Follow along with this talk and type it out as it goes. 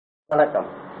வணக்கம்.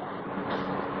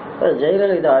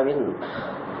 ஜெயலலிதாவின்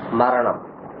மரணம்.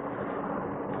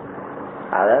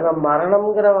 அதாவது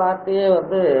மரணம்ங்கிற வார்த்தையே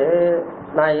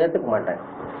நான் ஏற்றுக்க மாட்டேன்.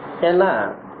 ஏன்னா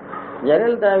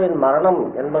ஜெயலலிதாவின் மரணம்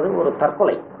என்பது ஒரு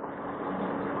தற்கொலை.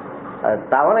 அது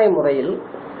தவணை முறையில்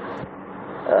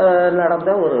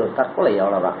நடந்த ஒரு தற்கொலை,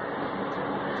 அவ்வளோதான்.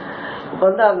 இப்போ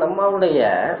அந்த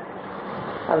அம்மாவுடைய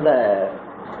அந்த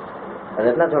அது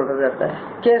என்ன சொல்கிறது,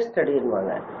 கேஸ்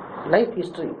ஸ்டடின்னுவாங்க, லைஃப்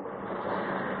ஹிஸ்ட்ரி.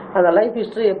 அந்த லைஃப்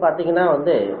ஹிஸ்ட்ரியை பார்த்தீங்கன்னா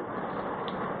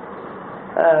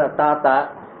தாத்தா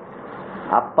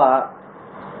அப்பா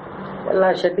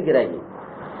எல்லாம் செத்துக்கிறாங்க.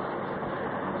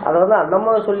 அதை அந்த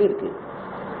அம்மா சொல்லியிருக்கு.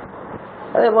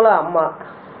 அதே போல் அம்மா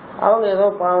அவங்க ஏதோ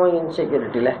பாவம்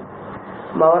இன்செக்யூரிட்டியில்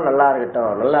அம்மாவும் நல்லா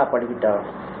இருக்கட்டும், நல்லா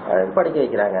படிக்கட்டும் படிக்க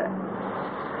வைக்கிறாங்க.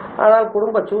 ஆனால்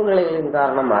குடும்ப சூழ்நிலைகளின்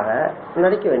காரணமாக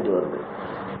நடிக்க வேண்டி வருது.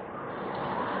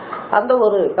 அந்த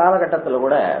ஒரு காலகட்டத்தில்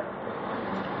கூட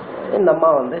இந்த அம்மா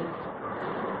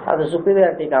அது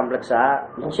சுப்பீரியாரிட்டி காம்ப்ளெக்ஸா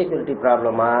இன்செக்யூரிட்டி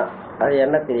ப்ராப்ளமா அது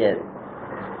என்ன தெரியாது.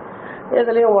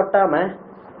 எதுலேயும் ஒட்டாமல்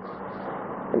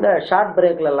இந்த ஷார்ட்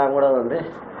பிரேக்லெல்லாம் கூட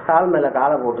கால் மேலே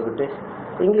காலை போட்டுக்கிட்டு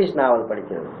இங்கிலீஷ் நாவல்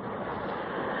படிக்கிறது.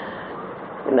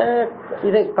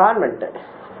 இது கான்வென்ட்டு.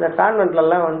 இந்த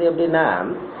கான்வென்ட்லலாம் எப்படின்னா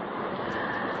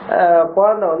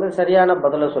குழந்தை சரியான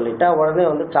பதிலை சொல்லிட்டா உடனே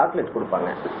சாக்லேட்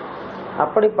கொடுப்பாங்க.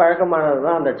 அப்படி பழக்கமானது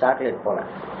தான் அந்த சாக்லேட் போல.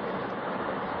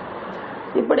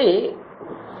 இப்படி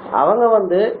அவங்க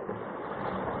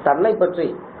தன்னை பற்றி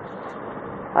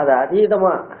அதை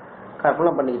அதீதமாக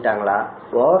கற்பனை பண்ணிக்கிட்டாங்களா,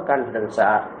 ஓவர் கான்ஃபிடென்ஸா,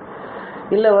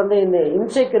 இல்லை இந்த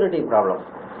இன்செக்யூரிட்டி ப்ராப்ளம்.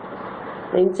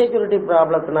 இந்த இன்செக்யூரிட்டி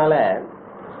ப்ராப்ளத்தினால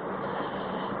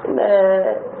இந்த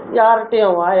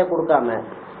யார்கிட்டையும் வாயை கொடுக்காம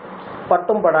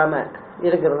பட்டும் படாமல்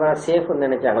இருக்கிறது தான் சேஃப்னு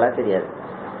நினைச்சாங்களா தெரியாது.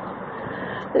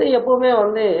 இது எப்பவுமே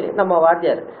நம்ம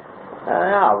வாத்தியார்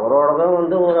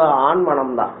அவரோடதும் ஒரு ஆண்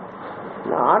மனம் தான்.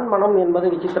 ஆண் மனம் என்பது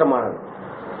விசித்திரமானது.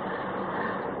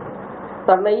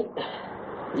 தன்னை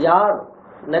யார்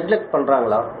நெக்லெக்ட்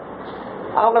பண்ணுறாங்களோ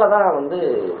அவங்கள தான்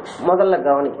முதல்ல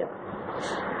கவனிக்க.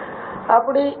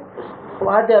 அப்படி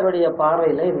வாத்தியாருடைய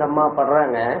பார்வையில் இந்த அம்மா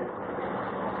படுறாங்க.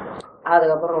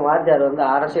 அதுக்கப்புறம் வாத்தியார்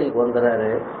அரசியலுக்கு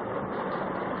வந்துடுறாரு.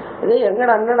 இது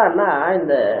என்னடான்னா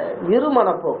இந்த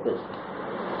இருமனப்போக்கு,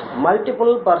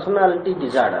 மல்டிபிள் பர்சனாலிட்டி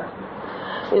டிசார்டர்,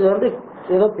 இது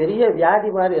ஏதோ பெரிய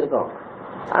வியாதி மாதிரி இருக்கும்.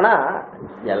 ஆனால்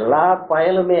எல்லா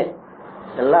பயலுமே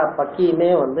எல்லா பக்கியுமே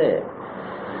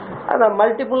அந்த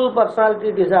மல்டிபிள் பர்சனாலிட்டி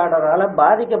டிசார்டரால்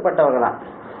பாதிக்கப்பட்டவங்க தான்,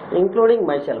 இன்க்ளூடிங்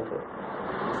மை செல்ஃப்.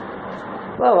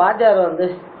 இப்போ வாத்தியார்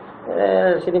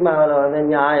சினிமாவில்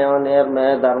நியாயம் நேர்மை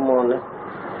தர்மம்னு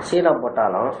சீனை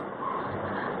போட்டாலும்,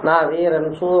 நான் வீரன்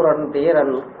சூரன்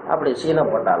தீரன் அப்படி சீனை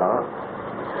போட்டாலும்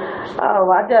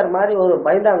வாத்தியார் மாதிரி ஒரு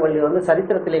பைந்தாங்கொல்லி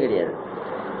சரித்திரத்திலே கிடையாது.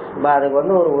 இப்போ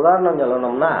அதுக்கு ஒரு உதாரணம்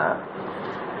சொல்லணும்னா,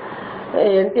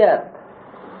 என்டிஆர்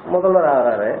முதல்வர்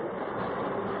ஆகிறாரு.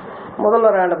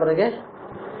 முதல்வர் ஆன பிறகு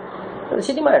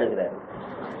சினிமா எடுக்கிறார்.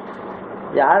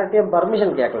 யார்கிட்டையும்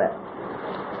பர்மிஷன் கேட்கல.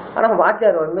 ஆனால்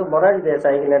வாத்தியார் மொரார்ஜி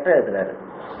தேசாய்க்கு லெட்டர் எழுதுறாரு,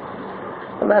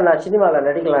 நான் சினிமாவில்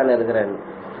நடிக்கலான்னு இருக்கிறேன்.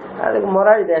 அதுக்கு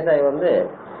மொரார்ஜி தேசாய்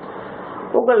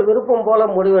உங்கள் விருப்பம் போல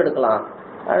முடிவு எடுக்கலாம்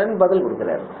அப்படின்னு பதில்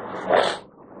கொடுக்குறாரு.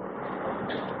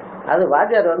 அது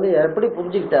வாத்தியார் எப்படி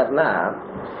புரிஞ்சுக்கிட்டாருன்னா,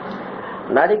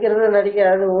 நடிக்கிறது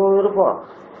நடிக்காது உன் விருப்பம்,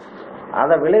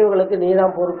 அந்த விளைவுகளுக்கு நீ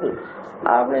தான் பொறுப்பு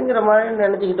அப்படிங்கிற மாதிரி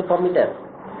நினச்சிக்கிட்டு பம்பிட்டார்.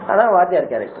 அதான் வாத்தியார்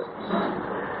கேரக்டர்.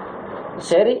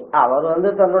 சரி, அவர்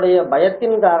தன்னுடைய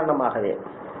பயத்தின் காரணமாகவே,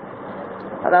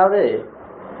 அதாவது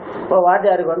இப்போ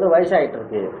வாத்தியாருக்கு வயசாகிட்டு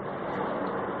இருக்கு.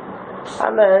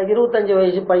 அந்த 25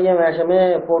 வயசு பையன் வேஷமே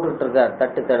போட்டுட்டு இருக்கார்,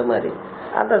 தட்டு தடுமாறி.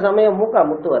 அந்த சமயம் மூக்கா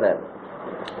முத்து வர்றாரு.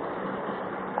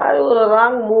 அது ஒரு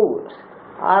ராங் மூவ்.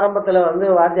 ஆரம்பத்தில்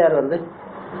வாத்தியார்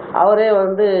அவரே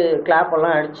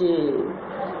கிளாப்பெல்லாம் அடித்து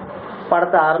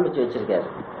படத்தை ஆரம்பித்து வச்சுருக்காரு.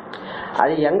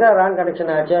 அது எங்கே ராங்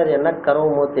கனெக்ஷன் ஆச்சோ, அது என்ன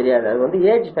கருவமோ தெரியாது. அது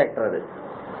ஏஜ் ஃபேக்டர். அது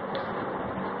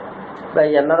இப்போ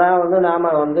என்னதான் நாம்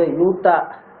யூத்தாக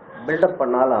பில்டப்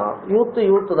பண்ணாலும்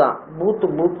யூத்து தான்,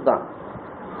 பூத்து தான்.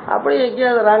 அப்படி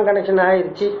எங்கேயாவது ராங் கனெக்ஷன்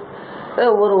ஆயிடுச்சு.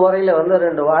 ஒரு உரையில்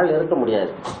 2 வாள் இருக்க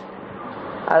முடியாது,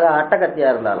 அது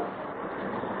அட்டக்கத்தியாக இருந்தாலும்.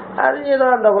 அது ஏதோ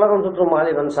அந்த உலகம் சுற்றும்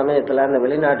மாலிபன் சமயத்தில் அந்த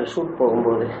வெளிநாட்டு ஷூட்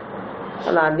போகும்போது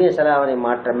அந்த அந்நிய செலாவணி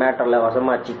மேட்டரில்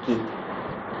வசமாக சிக்கி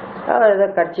அதை ஏதோ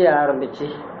கட்சியை ஆரம்பித்து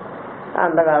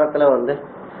அந்த காலத்தில்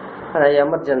அந்த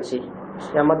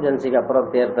எமர்ஜென்சிக்கு அப்புறம்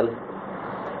தேர்தல்,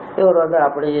 இவர்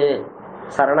அப்படியே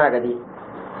சரணாகதி,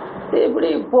 இப்படி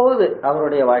போகுது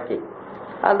அவருடைய வாழ்க்கை.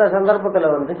 அந்த சந்தர்ப்பத்தில்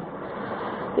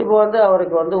இப்போ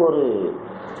அவருக்கு ஒரு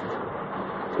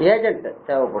ஏஜென்ட்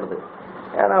தேவைப்படுது.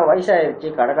 ஏன்னா வயசாகிடுச்சு,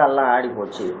 கடைக்காலெலாம் ஆடி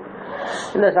போச்சு.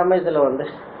 இந்த சமயத்தில்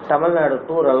தமிழ்நாடு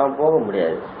டூர் எல்லாம் போக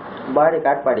முடியாது, பாடி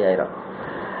காட்பாடி ஆயிரும்.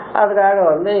 அதுக்காக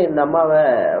வந்து இந்த அம்மாவை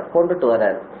கொண்டுட்டு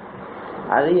வர்றாரு.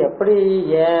 அது எப்படி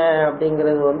ஏன்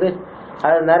அப்படிங்கிறது வந்து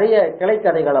அது நிறைய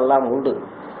கிளைக்கதைகள் எல்லாம் உண்டு.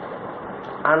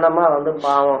 அந்த அம்மா வந்து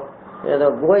பாவம் ஏதோ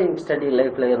கோயிங் ஸ்டடி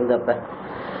லைஃப்ல இருந்தப்ப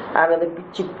அங்கே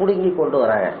பிச்சு பிடுங்கி கொண்டு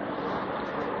வராங்க.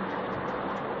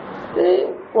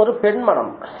 ஒரு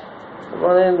பெண்மனம்,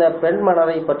 இந்த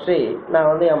பெண்மனதை பற்றி நான்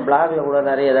வந்து என் பிளாக்ல கூட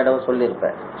நிறைய தடவை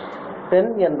சொல்லியிருப்பேன்.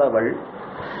 பெண் என்பவள்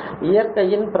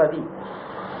இயற்கையின்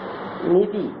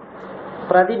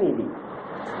பிரதிநிதி.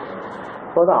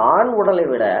 இப்போது ஆண் உடலை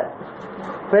விட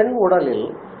பெண் உடலில்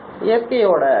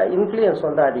இயற்கையோட இன்ஃப்ளூயன்ஸ்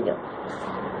வந்து அதிகம்.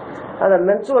 அந்த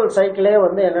மென்சுவல் சைக்கிளே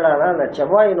வந்து என்னடானா அந்த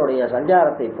செவ்வாயினுடைய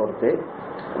சஞ்சாரத்தை பொறுத்து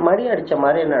மணி அடித்த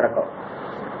மாதிரி நடக்கும்.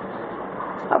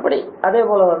 அப்படி அதே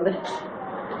போல் வந்து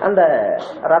அந்த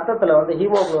ரத்தத்தில் வந்து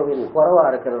ஹீமோகுளோபின் குறைவாக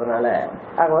இருக்கிறதுனால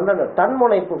அங்கே வந்து அந்த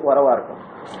தன்முனைப்பு குறைவாக இருக்கும்.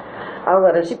 அவங்க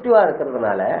ரெசிப்டிவாக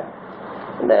இருக்கிறதுனால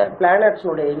இந்த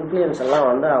பிளானட்ஸுடைய இன்ஃப்ளூயன்ஸ் எல்லாம்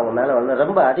வந்து அவங்க மேலே வந்து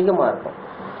ரொம்ப அதிகமாக இருக்கும்.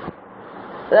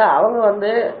 அவங்க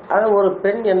வந்து அது ஒரு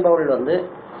பெண் என்பவள் வந்து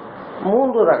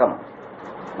 3 ரகம்.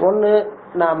 ஒன்று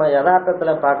நாம்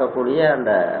யதார்த்தத்தில் பார்க்கக்கூடிய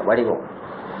அந்த வடிவம்,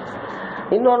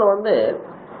 இன்னொன்று வந்து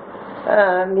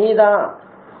நீதான்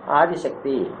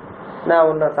ஆதிசக்தி, நான்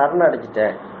உன்னை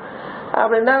சரணடைச்சிட்டேன்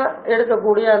அப்படின்னா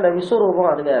எடுக்கக்கூடிய அந்த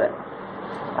விஸ்வரூபம், அது வேற.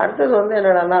 அடுத்தது வந்து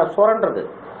என்னன்னா சுரண்டுறது.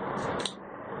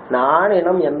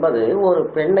 நாணினம் என்பது ஒரு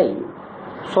பெண்ணை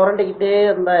சுரண்டிக்கிட்டே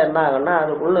இருந்தால் என்ன ஆகுன்னா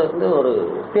அதுக்குள்ள இருந்து ஒரு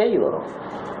பேய் வரும்.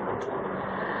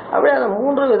 அப்படியே அந்த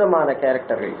 3 விதமான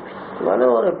கேரக்டர்கள் வந்து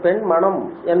ஒரு பெண் மனம்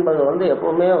என்பது வந்து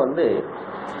எப்பவுமே வந்து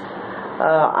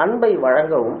அன்பை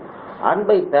வழங்கவும்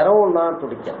அன்பை பெறவும் தான்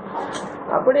துடிக்கும்.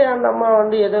 அப்படியே அந்த அம்மா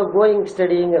வந்து ஏதோ கோயிங்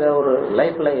ஸ்டடிங்கிற ஒரு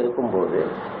லைஃப்ல இருக்கும்போது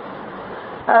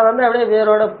அதை வந்து அப்படியே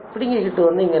வேரோட பிடுங்கிக்கிட்டு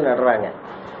வந்து இங்கே நடுறாங்க.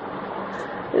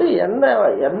 இது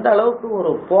எந்த அளவுக்கு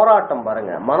ஒரு போராட்டம்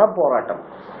பாருங்க, மனப்போராட்டம்.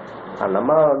 அந்த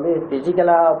அம்மா வந்து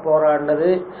பிசிக்கலாக போராடினது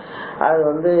அது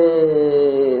வந்து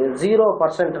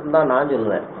 0% தான் நான்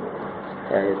சொல்லுவேன்.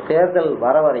 தேர்தல்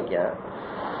வர வரைக்கும்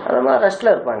அந்த மாதிரி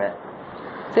ரெஸ்டில் இருப்பாங்க.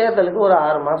 தேர்தலுக்கு ஒரு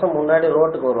 6 மாதம் முன்னாடி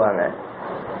ரோட்டுக்கு வருவாங்க.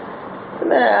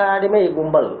 இந்த அடிமை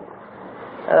கும்பல்,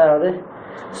 அதாவது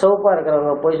சோப்பாக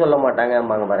இருக்கிறவங்க போய் சொல்ல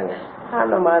மாட்டாங்கம்பாங்க பாருங்க,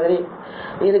 அந்த மாதிரி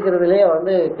இருக்கிறதுலே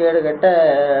வந்து கேடுகட்ட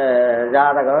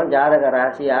ஜாதக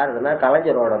ராசி யாருதுன்னா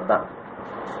கலைஞரோட தான்.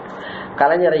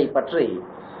 கலைஞரை பற்றி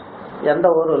எந்த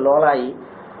ஒரு லோலாயி,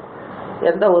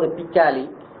 எந்த ஒரு பிக்காளி,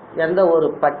 எந்த ஒரு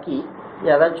பக்கி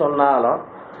எதை சொன்னாலும்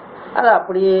அதை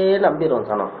அப்படியே நம்பிடும்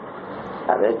சனம்.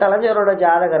 அது கலைஞரோட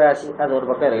ஜாதக ராசி, அது ஒரு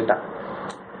பக்கம் இருக்கிட்டான்.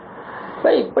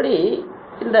 இப்போ இப்படி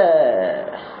இந்த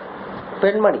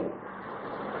பெண்மணி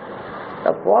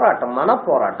போராட்டம்,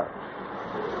 மனப்போராட்டம்,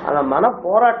 அந்த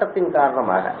மனப்போராட்டத்தின்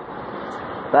காரணமாக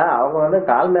அவங்க வந்து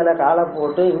கால் மேலே காலை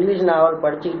போட்டு இங்கிலீஷ் நாவல்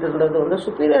படிச்சுக்கிட்டு இருந்தது வந்து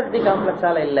சுப்பீரியாரிட்டி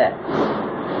காம்ப்ளெக்ஸால இல்லை,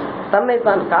 தன்னை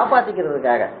தான்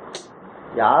காப்பாற்றிக்கிறதுக்காக.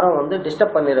 யாரும் வந்து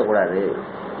டிஸ்டர்ப் பண்ணிடக்கூடாது,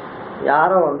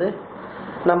 யாரும் வந்து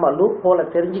நம்ம லூப் போல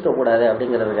தெரிஞ்சிக்க கூடாது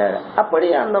அப்படிங்கிறதுக்காக. அப்படி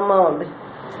அந்த அம்மா வந்து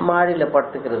மாடியில்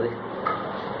படுத்துக்கிறது.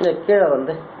 இந்த கீழே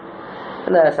வந்து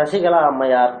இந்த சசிகலா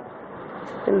அம்மையார்,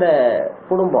 இந்த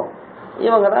குடும்பம்,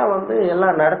 இவங்க தான் வந்து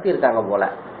எல்லாம் நடத்தியிருக்காங்க போல.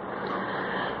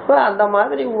 இப்போ அந்த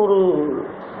மாதிரி ஒரு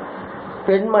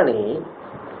பெண்மணி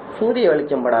சூரிய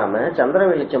வெளிச்சம் படாமல், சந்திர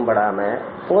வெளிச்சம் படாமல்,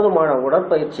 போதுமான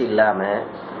உடற்பயிற்சி இல்லாமல்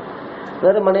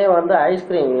வெறுமனே வந்து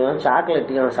ஐஸ்கிரீமையும்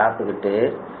சாக்லேட்டையும் சாப்பிட்டுக்கிட்டு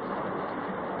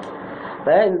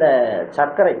இப்போ இந்த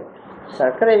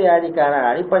சர்க்கரை வியாதிக்கான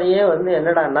அடிப்படையே வந்து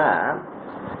என்னடான்னா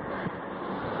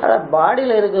அந்த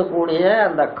பாடியில் இருக்கக்கூடிய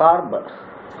அந்த கார்பு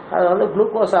அது வந்து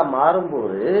குளுக்கோஸாக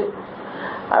மாறும்போது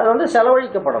அது வந்து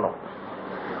செலவழிக்கப்படணும்.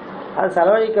 அது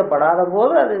செலவழிக்கப்படாத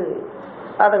போது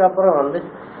அதுக்கப்புறம் வந்து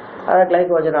அதை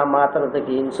கிளைக்கோஜனாக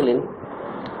மாற்றுறதுக்கு இன்சுலின்,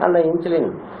 அந்த இன்சுலின்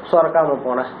சுரக்காமல்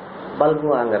போன பல்பு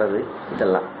வாங்கிறது,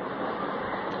 இதெல்லாம்.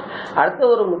 அடுத்த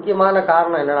ஒரு முக்கியமான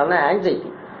காரணம் என்னன்னா ஆங்ஸைட்டி.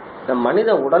 இந்த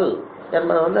மனித உடல்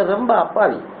என்பது வந்து ரொம்ப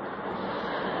அப்பாவி.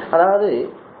 அதாவது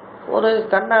ஒரு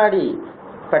கண்ணாடி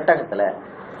பெட்டகத்தில்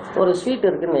ஒரு ஸ்வீட்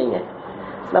இருக்குன்னு வைங்க,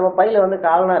 நம்ம பையில் வந்து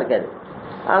காலனா இருக்காது,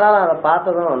 ஆனால் அதை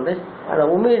பார்த்ததும் வந்து அந்த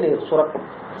உமிழ்நீர் சுரக்கும்.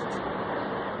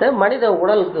 மனித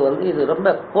உடலுக்கு வந்து இது ரொம்ப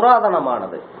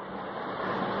புராதனமானது.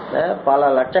 பல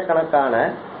லட்சக்கணக்கான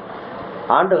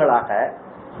ஆண்டுகளாக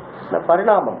இந்த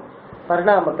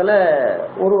பரிணாமத்தில்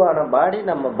உருவான பாடி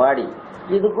நம்ம பாடி.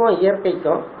 இதுக்கும்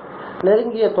இயற்கைக்கும்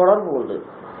நெருங்கிய தொடர்பு உண்டு.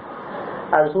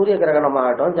 அது சூரிய கிரகணம்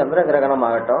ஆகட்டும், சந்திர கிரகணம்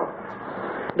ஆகட்டும்,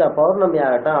 இந்த பௌர்ணமி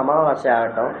ஆகட்டும், அமாவாசை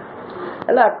ஆகட்டும்,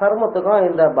 எல்லா கர்மத்துக்கும்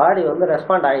இந்த பாடி வந்து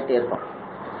ரெஸ்பாண்ட் ஆகிட்டே இருக்கும்.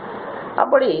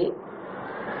 அப்படி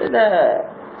இந்த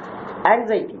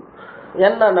ஆங்ஸைட்டி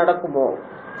என்ன நடக்குமோ,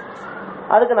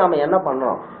 அதுக்கு நாம் என்ன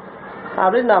பண்ணோம்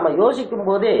அப்படின்னு நாம் யோசிக்கும்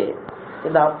போதே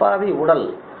இந்த அப்பாவி உடல்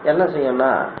என்ன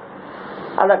செய்யும்னா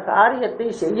அந்த காரியத்தை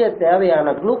செய்ய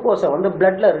தேவையான குளுக்கோஸை வந்து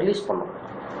பிளட்ல ரிலீஸ் பண்ணும்.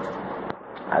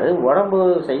 அது உடம்பு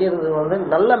செய்யறது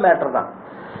நல்ல மேட்டர் தான்.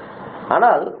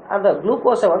 ஆனால் அந்த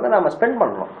குளுக்கோஸை நாம் ஸ்பெண்ட்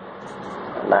பண்ணணும்.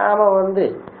 நாம்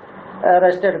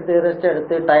ரெஸ்ட்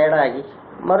எடுத்து டயர்டாகி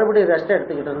மறுபடியும் ரெஸ்ட்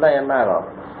எடுத்துக்கிட்டு இருந்தால் என்ன ஆகும்?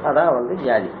 அதான்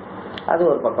வியாதி. அது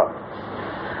ஒரு பக்கம்.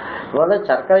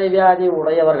 சர்க்கரை வியாதி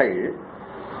உடையவர்கள்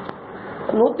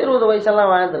 120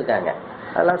 வயசெல்லாம் வாழ்ந்திருக்காங்க.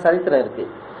 அதெல்லாம் சரித்திரம் இருக்கு.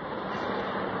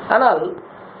 ஆனால்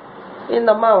இந்த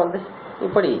அம்மா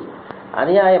இப்படி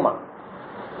அநியாயமா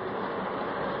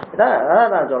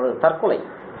அதான் நான் சொல்றது தற்கொலை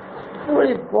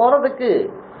இப்படி போறதுக்கு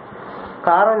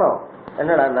காரணம்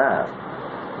என்னடான்னா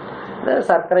இந்த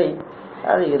சர்க்கரை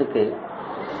அது இருக்கு.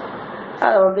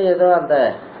 அது ஏதோ அந்த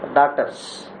டாக்டர்ஸ்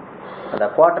அந்த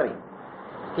குவார்டரி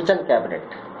கிச்சன்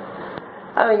கேபினெட்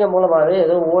அவங்க மூலமாகவே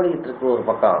ஏதோ ஓடிக்கிட்டு இருக்கு ஒரு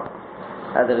பக்கம்.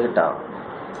 அது இருக்கட்டும்.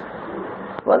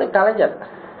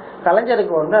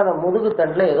 கலைஞருக்கு அந்த முதுகு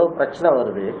தண்டில் ஏதோ பிரச்சனை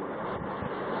வருது.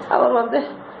 அவர்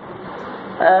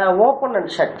ஓப்பன்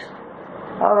அண்ட் ஷட்.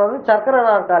 அவர் சக்கர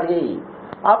நாற்காலியை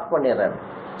ஆஃப் பண்ணிடுறாரு.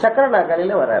 சக்கர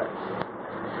நாற்காலியில் வர்றாரு.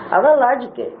 அதான்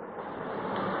லாஜிக்கு.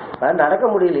 நடக்க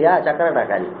முடியலையா சக்கர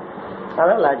நாற்காலி,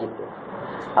 அதான் லாஜிக்கு.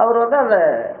 அவர் அந்த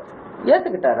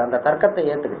ஏற்றுக்கிட்டார், அந்த தர்க்கத்தை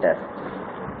ஏற்றுக்கிட்டார்.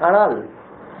 ஆனால்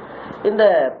இந்த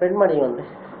பெண்மணி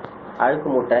அழுக்கு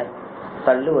மூட்டை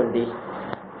தள்ளு வண்டி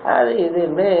அது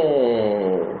இதுன்னு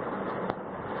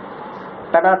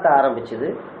கடாத்த ஆரம்பிச்சுது.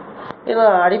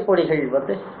 இன்னும் அடிப்பொடிகள்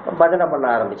பஜனை பண்ண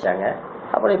ஆரம்பிச்சாங்க.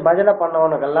 அப்படி பஜனை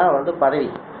பண்ணவனுக்கெல்லாம் பதவி.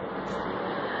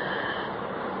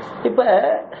 இப்ப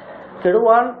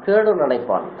கெடுவான் கேடு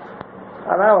நினைப்பான்.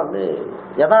 அதான்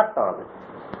யதார்த்தம். அது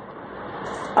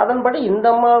அதன்படி இந்த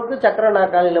அம்மாவுக்கு சக்கர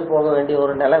நாற்காலியில போக வேண்டிய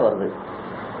ஒரு நிலை வருது.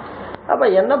 அப்ப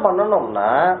என்ன பண்ணணும்னா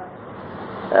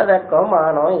வெக்கம்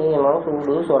மானம் ஈனம்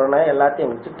சூடு சொரணை எல்லாத்தையும்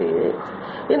விட்டுட்டு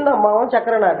இந்த அம்மாவும்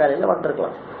சக்கர நாற்காலியில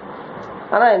வந்திருக்கலாம்.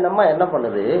 ஆனா இந்த அம்மா என்ன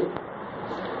பண்ணுது?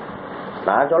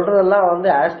 நான் சொல்றதெல்லாம்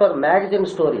ஆஸ் பர் மேகசின்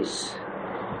ஸ்டோரிஸ்.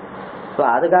 இப்போ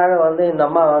அதுக்காக இந்த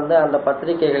அம்மா அந்த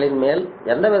பத்திரிகைகளின் மேல்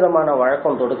எந்த விதமான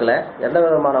வழக்கம் தொடுக்கல, எந்த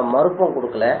விதமான மறுப்பும்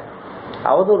கொடுக்கல,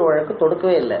 அவதூறு வழக்கு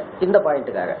தொடுக்கவே இல்லை. இந்த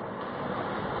பாயிண்ட்டுக்காக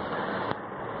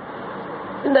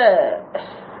இந்த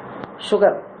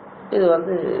சுகர்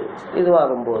இது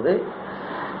இதுவாகும்போது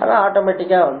ஆனால்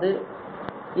ஆட்டோமேட்டிக்காக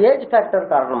ஏஜ்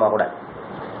ஃபேக்டர் காரணமாக கூட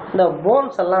இந்த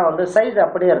போன்ஸ் எல்லாம் சைஸ்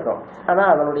அப்படியே இருக்கும்.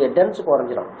 ஆனால் அதனுடைய டென்ஸ்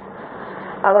குறைஞ்சிடும்,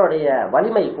 அதனுடைய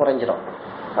வலிமை குறைஞ்சிடும்.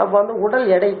 அப்போ உடல்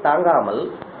எடை தாங்காமல்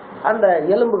அந்த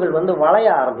எலும்புகள் வளைய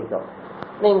ஆரம்பிக்கும்.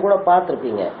 நீங்கள் கூட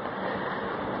பார்த்துருப்பீங்க.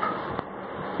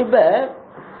 இப்போ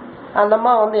அந்த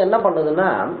அம்மா என்ன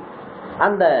பண்ணுதுன்னா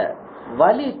அந்த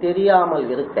வலி தெரியாமல்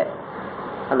இருக்க,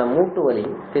 அந்த மூட்டு வலி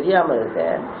தெரியாமல் இருக்க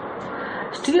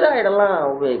ஸ்டீராய்டெல்லாம்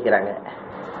உபயோகிக்கிறாங்க.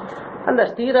 அந்த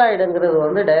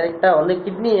ஸ்டீராய்டுங்கிறது டைரெக்டாக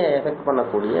கிட்னியை எஃபெக்ட்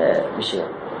பண்ணக்கூடிய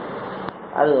விஷயம்.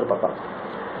 அது ஒரு பக்கம்.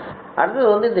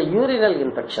 அடுத்தது இந்த யூரினல்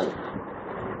இன்ஃபெக்ஷன்.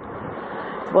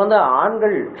 இப்போ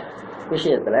ஆண்கள்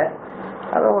விஷயத்தில்,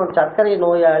 அதுவும் சர்க்கரை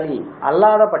நோயாளி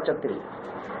அல்லாத பட்சத்தில்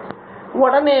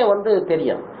உடனே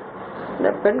தெரியும். இந்த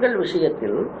பெண்கள்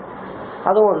விஷயத்தில்,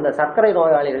 அதுவும் இந்த சர்க்கரை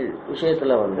நோயாளிகள்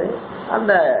விஷயத்தில்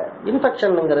அந்த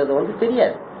இன்ஃபெக்ஷனுங்கிறது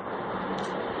தெரியாது,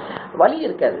 வலி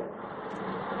இருக்காது.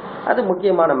 அது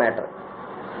முக்கியமான மேட்டர்.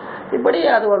 இப்படி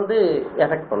அது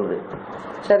எஃபெக்ட் பண்ணுது.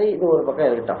 சரி, இது ஒரு பக்கம்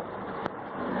இருக்கட்டும்.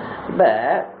 இப்போ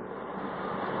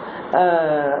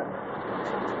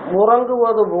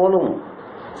உறங்குவது போலும்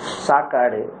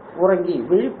சாக்காடு, உறங்கி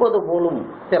விழிப்பது போலும்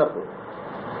பிறப்பு.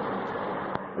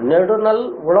 நெடுநல்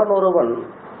உளனொருவன்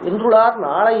இன்றுளார்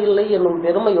நாளை இல்லை என்னும்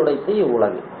பெருமையுடைத்து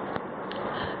இவ்வுலகு.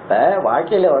 இப்ப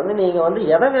வாழ்க்கையில நீங்க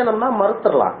எதை வேணும்னா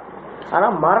மறுத்துடலாம், ஆனா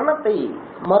மரணத்தை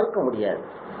மறுக்க முடியாது.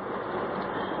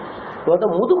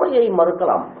 முதுமையை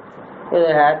மறுக்கலாம். இது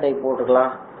ஹேர் டை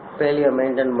போட்டுக்கலாம், ஃபெயிலியர்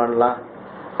மெயின்டைன் பண்ணலாம்,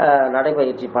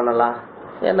 நடைபயிற்சி பண்ணலாம்,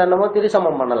 என்னென்னமோ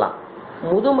திரிசமம் பண்ணலாம்.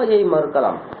 முதுமையை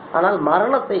மறுக்கலாம், ஆனால்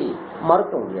மரணத்தை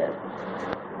மறுக்க முடியாது.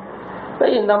 இப்போ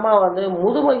இந்த அம்மா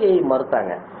முதுமையை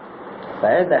மறுத்தாங்க. இப்போ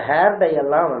இந்த ஹேர் டை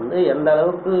எல்லாம் எந்த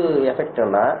அளவுக்கு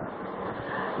எஃபெக்ட்னா,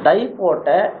 டை போட்ட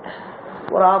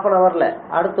ஒரு 1/2 hourல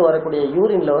அடுத்து வரக்கூடிய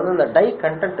யூரின்ல அந்த டை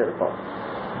கண்டென்ட் இருக்கும்.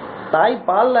 தாய்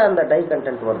பாலில் அந்த டை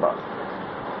கண்டென்ட் வரும்.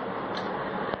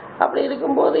 அப்படி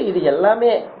இருக்கும்போது இது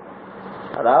எல்லாமே,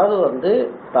 அதாவது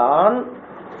தான்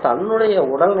தன்னுடைய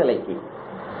உடல்நிலைக்கு,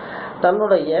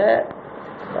 தன்னுடைய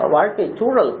வாழ்க்கை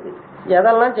சூழலுக்கு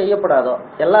எதெல்லாம் செய்யப்படாதோ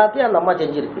எல்லாத்தையும் அந்த அம்மா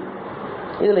செஞ்சிருக்கு.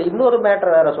 இதுல இன்னொரு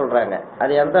மேட்டர் வேற சொல்றாங்க.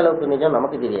 அது எந்த அளவுக்கு நிஜம்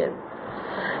நமக்கு தெரியாது.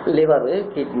 லிவரு,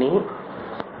 கிட்னி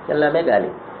எல்லாமே காலி.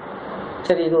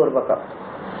 சரி, இது ஒரு பக்கம்.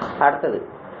 அடுத்தது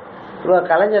இப்போ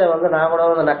கலைஞரை வந்து நான் கூட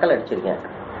வந்து நக்கல் அடிச்சிருக்கேன்.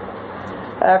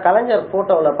 கலைஞர்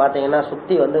ஃபோட்டோவில் பார்த்தீங்கன்னா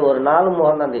சுற்றி வந்து ஒரு 4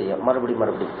 முகம் தான் தெரியும்,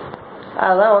 மறுபடி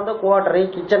அதுதான் வந்து குவார்டரி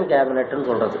கிச்சன் கேபினெட்டுன்னு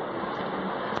சொல்கிறது.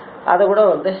 அதை கூட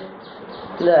வந்து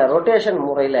இந்த ரொட்டேஷன்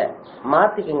முறையில்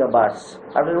மாற்றிக்குங்க பாஸ்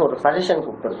அப்படின்னு ஒரு சஜஷன்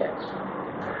கொடுத்துருக்கேன்.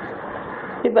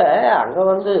 இப்போ அங்கே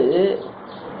வந்து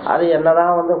அது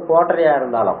என்னதான் வந்து குவார்டரியாக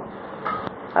இருந்தாலும்,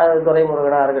 அது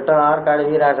துரைமுருகனாக இருக்கட்டும், ஆற்காடு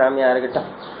வீராசாமியாக இருக்கட்டும்,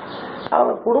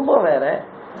 அவங்க குடும்பம் வேற,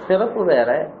 பிறப்பு வேற,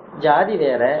 ஜாதி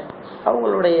வேற,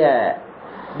 அவங்களுடைய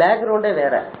பேக்ரவுண்டே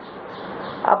வேற.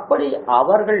 அப்படி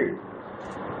அவர்கள்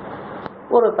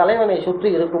ஒரு தலைவனை சுற்றி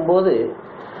இருக்கும்போது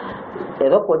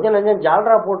ஏதோ கொஞ்சம் நஞ்சம்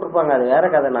ஜால்ரா போட்டிருப்பாங்க, அது வேற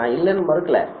கதை, நான் இல்லைன்னு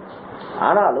மறுக்கல.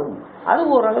 ஆனாலும் அது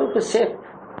ஓரளவுக்கு சேஃப்.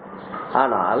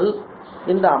 ஆனால்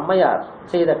இந்த அம்மையார்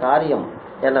செய்த காரியம்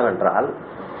என்னவென்றால்,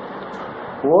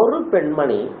 ஒரு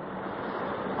பெண்மணி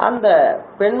அந்த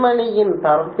பெண்மணியின்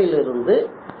தரப்பிலிருந்து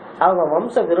அவங்க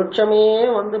வம்ச விருட்சமே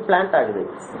வந்து பிளான்ட் ஆகுது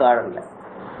கார்டன்ல.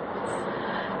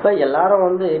 இப்போ எல்லாரும்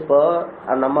வந்து இப்போ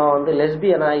அந்த அம்மா வந்து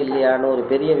லெஸ்பியனா இல்லையான்னு ஒரு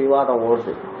பெரிய விவாதம்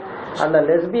ஓடுது. அந்த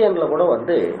லெஸ்பியன்ல கூட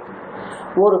வந்து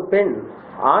ஒரு பெண்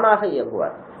ஆணாக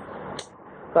இயங்குவார்.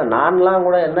 இப்போ நான்லாம்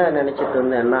கூட என்ன நினைச்சிட்டு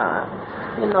இருந்தேன்னா,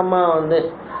 இந்த அம்மா வந்து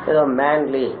ஏதோ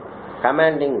மேன்லி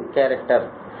கமாண்டிங் கேரக்டர்,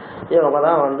 இவங்க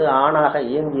தான் வந்து ஆணாக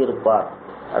இயங்கி இருப்பார்.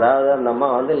 அதாவது அந்த அம்மா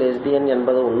வந்து லெஸ்பியன்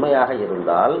என்பது உண்மையாக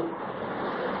இருந்தால்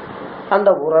அந்த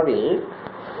உறவில்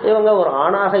இவங்க ஒரு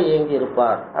ஆணாக இயங்கி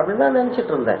இருப்பார் அப்படின்னு தான்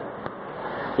நினச்சிட்டு இருந்தேன்.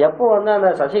 எப்போ வந்து அந்த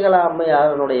சசிகலா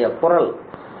அம்மையாருடைய குரல்,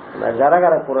 இந்த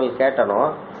கரகர குரல் கேட்டனோ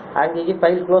அங்கேக்கு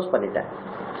ஃபைல் க்ளோஸ் பண்ணிட்டேன்.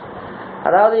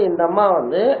 அதாவது இந்த அம்மா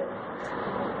வந்து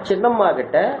சின்னம்மா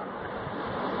கிட்ட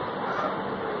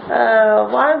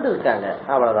வாழ்ந்துருக்காங்க,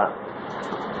 அவ்வளோதான்.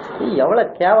 எவ்வளோ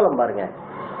கேவலம் பாருங்க.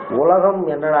 உலகம்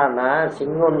என்னடான்னா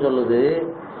சிங்கம்னு சொல்லுது,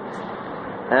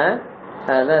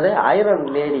 அதாவது ஐரன்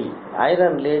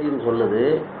லேடின்னு சொல்லுது.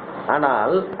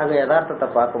 ஆனால் அங்கே யதார்த்தத்தை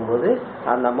பார்க்கும்போது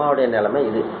அந்த அம்மாவுடைய நிலைமை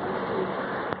இது.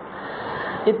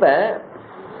 இப்போ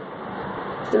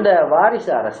இந்த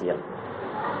வாரிசு அரசியல்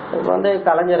வந்து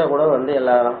கலைஞரை கூட வந்து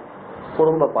எல்லாரும்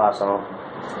குடும்ப பாசம்,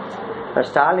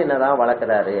 ஸ்டாலினை தான்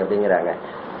வளர்க்குறாரு அப்படிங்கிறாங்க.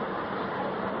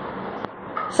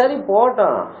 சரி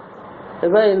போட்டோம்.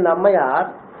 இப்போ இந்த அம்மையார்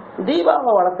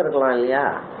தீபாவை வளர்த்துருக்கலாம் இல்லையா?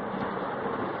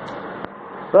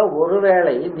 இப்போ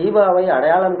ஒருவேளை தீபாவை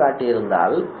அடையாளம்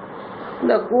காட்டியிருந்தால்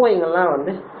இந்த கூவைங்கள்லாம்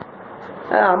வந்து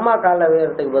அம்மா காலில்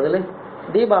வீழறதுக்கு பதில்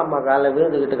தீபா அம்மா காலில்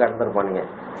வீழ்ந்துக்கிட்டு கடந்திருப்பானுங்க.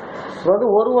 இப்போ வந்து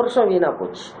ஒரு வருஷம் வீணாக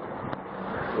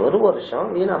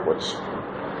போச்சு.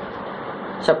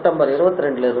 செப்டம்பர்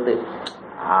 22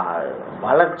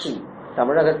 வளர்ச்சி,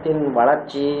 தமிழகத்தின்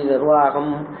வளர்ச்சி,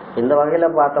 நிர்வாகம் இந்த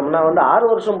வகையில் பார்த்தோம்னா வந்து 6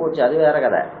 வருஷம் போச்சு, அது வேற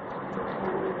கதை.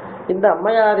 இந்த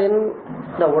அம்மையாரின்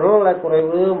இந்த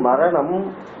உடல்நலக்குறைவு,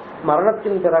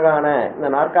 மரணத்தின் பிறகான இந்த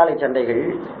நாற்காலி சண்டைகள்,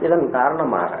 இதன்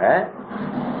காரணமாக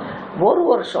ஒரு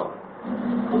வருஷம்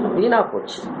வீணா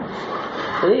போச்சு.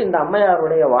 இது இந்த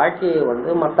அம்மையாருடைய வாழ்க்கையை வந்து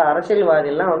மற்ற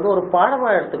அரசியல்வாதிகள்லாம் வந்து ஒரு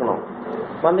பாடமாக எடுத்துக்கணும்.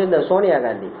 வந்து இந்த சோனியா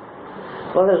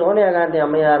காந்தி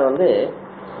அம்மையார் வந்து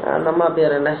அந்த அம்மா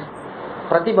பேர் என்ன,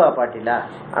 பிரதிபா பாட்டீலா,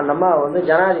 அந்த அம்மா வந்து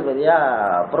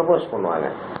ஜனாதிபதியாக ப்ரப்போஸ் பண்ணுவாங்க.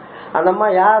 அந்த அம்மா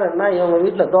யாருன்னா இவங்க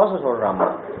வீட்டில் தோசை சொல்கிறாம்மா.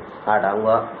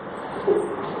 அவங்க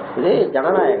இது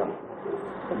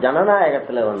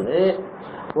ஜனநாயகத்தில் வந்து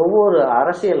ஒவ்வொரு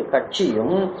அரசியல்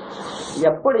கட்சியும்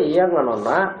எப்படி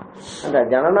இயங்கணும்னா அந்த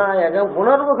ஜனநாயக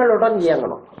உணர்வுகளுடன்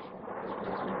இயங்கணும்.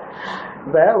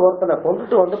 இப்போ ஒருத்தனை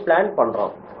கொண்டுட்டு வந்து பிளான்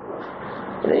பண்ணுறோம்.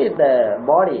 இது இந்த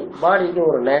பாடிக்கு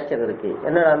ஒரு நேச்சர் இருக்கு.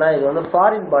 என்னடான்னா இது வந்து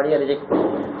ஃபாரின் பாடியை ரிஜெக்ட்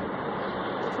பண்ணுவோம்.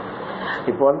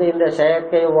 இப்போ வந்து இந்த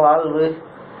செயற்கை வாழ்வு,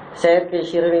 செயற்கை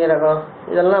சிறுநீரகம்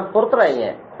இதெல்லாம் பொறுத்துறாங்க.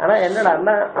 ஆனால்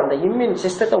என்னடான்னா அந்த இம்யூன்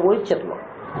சிஸ்டத்தை ஒழிச்சிடணும்.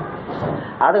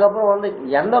 அதுக்கப்புறம் வந்து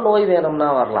எந்த நோய் வேணும்னா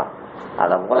வரலாம்.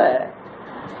 அதை போல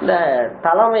இந்த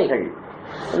தலைமைகள்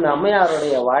இந்த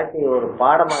அம்மையாருடைய வாழ்க்கையை ஒரு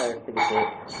பாடமாக எடுத்துக்கிட்டு,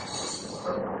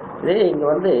 இது இங்கே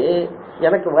வந்து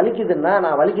எனக்கு வலிக்குதுன்னா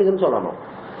நான் வலிக்குதுன்னு சொல்லணும்,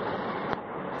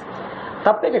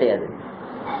 தப்பே கிடையாது.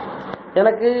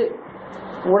 எனக்கு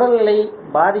உடல்நிலை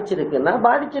பாதிச்சிருக்குன்னா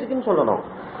பாதிச்சிருக்குன்னு சொல்லணும்.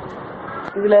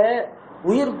 இதில்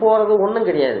உயிர் போகிறது ஒன்றும்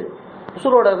கிடையாது.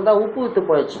 உசுரோட இருந்தால் உப்பு வித்து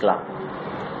போயிச்சுக்கலாம்.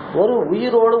 ஒரு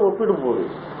உயிரோடு ஒப்பிடும் போது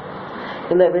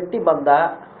இந்த வெட்டி பந்தா,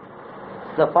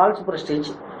 இந்த ஃபால்ஸ் பிரஸ்டீஜ்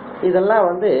இதெல்லாம்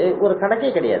வந்து ஒரு கணக்கே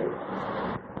கிடையாது.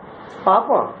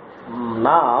 பார்ப்போம்.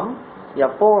 நாம்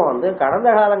எப்பவும் வந்து கடந்த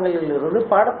காலங்களில் இருந்து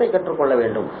பாடத்தை கற்றுக்கொள்ள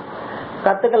வேண்டும்.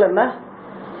 கற்றுக்கலன்னா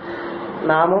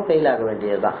நாமும் ஃபெயில் ஆக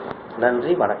வேண்டியதுதான்.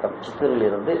 நன்றி, வணக்கம்.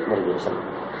 சித்தூரிலிருந்து முருகேசன்.